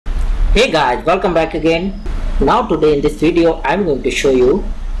Hey guys, welcome back again. Now today in this video I am going to show you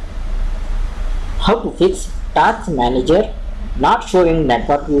how to fix Task Manager not showing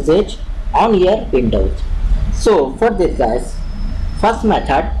network usage on your Windows. So for this guys, first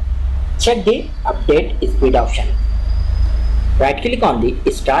method, check the update speed option. Right click on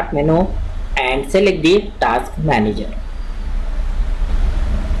the start menu and select the Task Manager.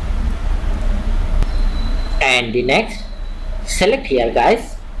 And the next, select here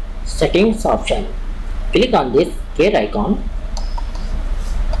guys settings option. Click on this gear icon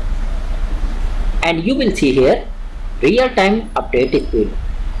and you will see here real-time update speed.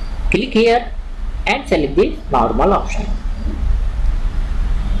 Click here and select the normal option.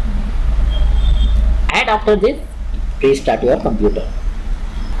 And after this, restart your computer.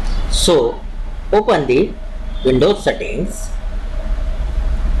 So open the Windows settings.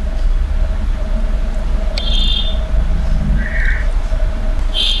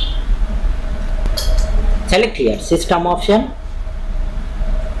 Select here system option,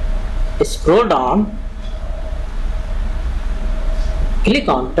 scroll down, click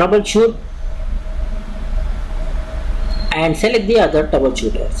on troubleshoot and select the other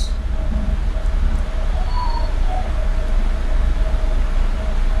troubleshooters.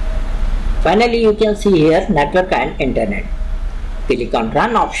 Finally you can see here network and internet. Click on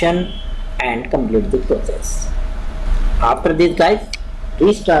run option and complete the process. After this guys,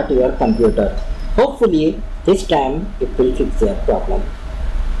 restart your computer. Hopefully this time it will fix your problem.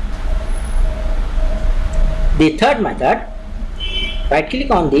 The third method, right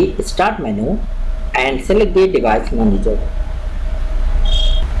click on the start menu and select the device manager.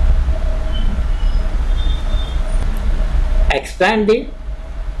 Expand the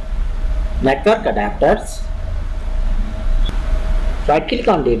network adapters. Right click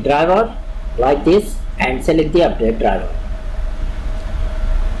on the driver like this and select the update driver.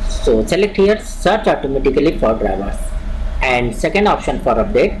 So select here search automatically for drivers, and second option for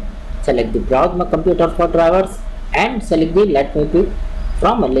update, select the browse my computer for drivers and select the let me pick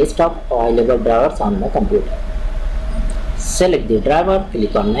from a list of available drivers on my computer. Select the driver,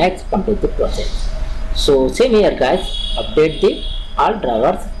 click on next, complete the process. So same here guys, update the all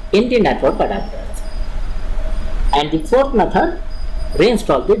drivers in the network adapters. And the fourth method,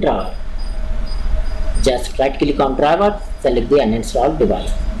 reinstall the driver. Just right click on driver, select the uninstalled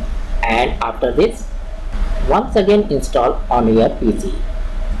device. And after this, once again install on your PC.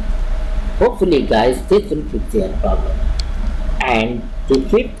 Hopefully guys this will fix your problem. And the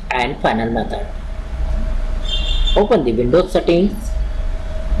fifth and final method, open the Windows settings,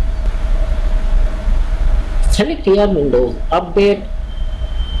 select here Windows Update.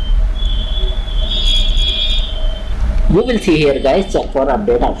 You will see here guys check for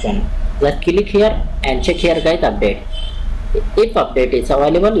update option. Just click here and check here guys update. If update is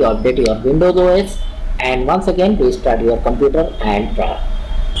available, you update your Windows OS and once again restart your computer and try.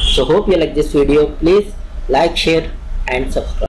 So hope you like this video. Please like, share and subscribe.